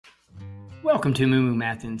Welcome to Moo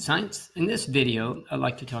Math and Science. In this video, I'd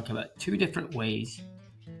like to talk about two different ways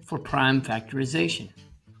for prime factorization.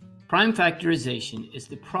 Prime factorization is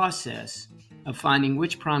the process of finding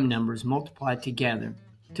which prime numbers multiply together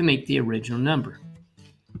to make the original number.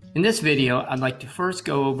 In this video, I'd like to first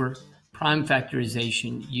go over prime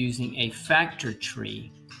factorization using a factor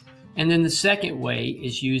tree, and then the second way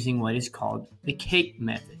is using what is called the cake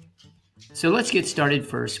method. So let's get started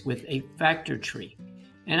first with a factor tree.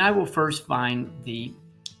 And I will first find the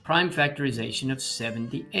prime factorization of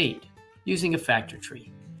 78 using a factor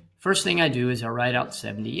tree. First thing I do is I write out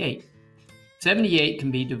 78. 78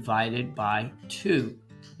 can be divided by 2,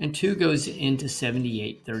 and 2 goes into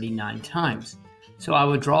 78 39 times. So I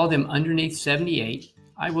will draw them underneath 78.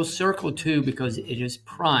 I will circle 2 because it is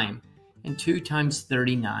prime, and 2 times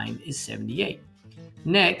 39 is 78.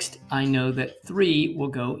 Next, I know that 3 will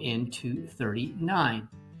go into 39.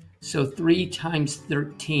 So 3 times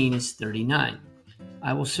 13 is 39.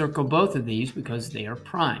 I will circle both of these because they are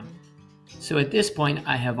prime. So at this point,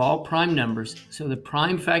 I have all prime numbers. So the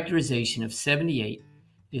prime factorization of 78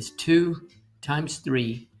 is 2 times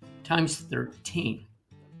 3 times 13.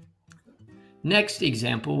 Next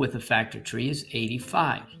example with a factor tree is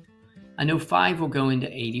 85. I know 5 will go into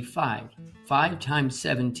 85. 5 times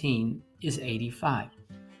 17 is 85.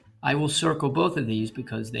 I will circle both of these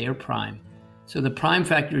because they are prime. So the prime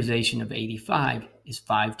factorization of 85 is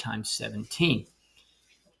 5 times 17.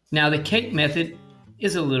 Now the cake method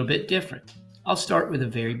is a little bit different. I'll start with a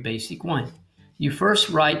very basic one. You first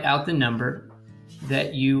write out the number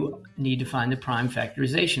that you need to find the prime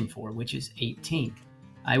factorization for, which is 18.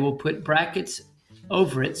 I will put brackets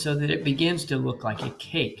over it so that it begins to look like a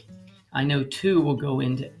cake. I know 2 will go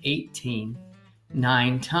into 18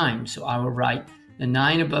 9 times, so I will write the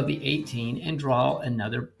 9 above the 18 and draw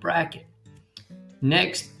another bracket.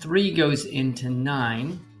 Next, 3 goes into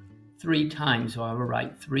 9 3 times, so I will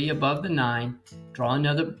write 3 above the 9, draw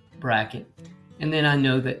another bracket, and then I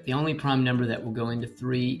know that the only prime number that will go into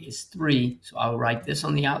 3 is 3, so I will write this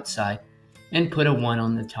on the outside and put a 1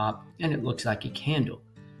 on the top, and it looks like a candle.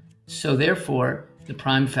 So therefore, the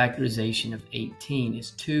prime factorization of 18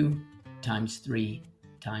 is 2 times 3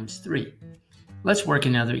 times 3. Let's work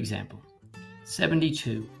another example.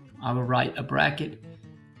 72. I will write a bracket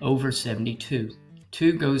over 72.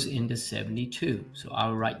 2 goes into 72, so I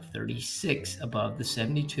will write 36 above the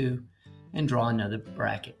 72 and draw another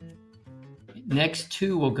bracket. Next,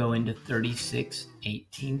 2 will go into 36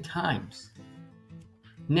 18 times.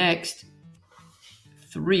 Next,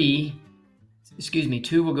 2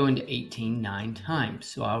 will go into 18 9 times,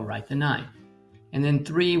 so I'll write the 9. And then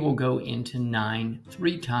 3 will go into 9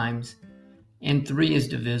 3 times, and 3 is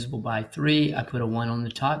divisible by 3. I put a 1 on the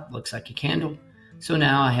top, looks like a candle. So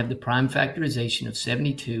now I have the prime factorization of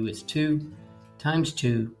 72 is 2 times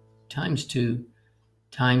 2 times 2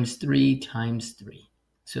 times 3 times 3.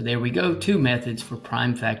 So there we go, 2 methods for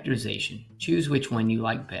prime factorization. Choose which one you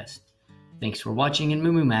like best. Thanks for watching, and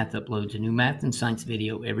Moo Math uploads a new math and science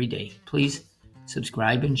video every day. Please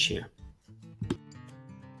subscribe and share.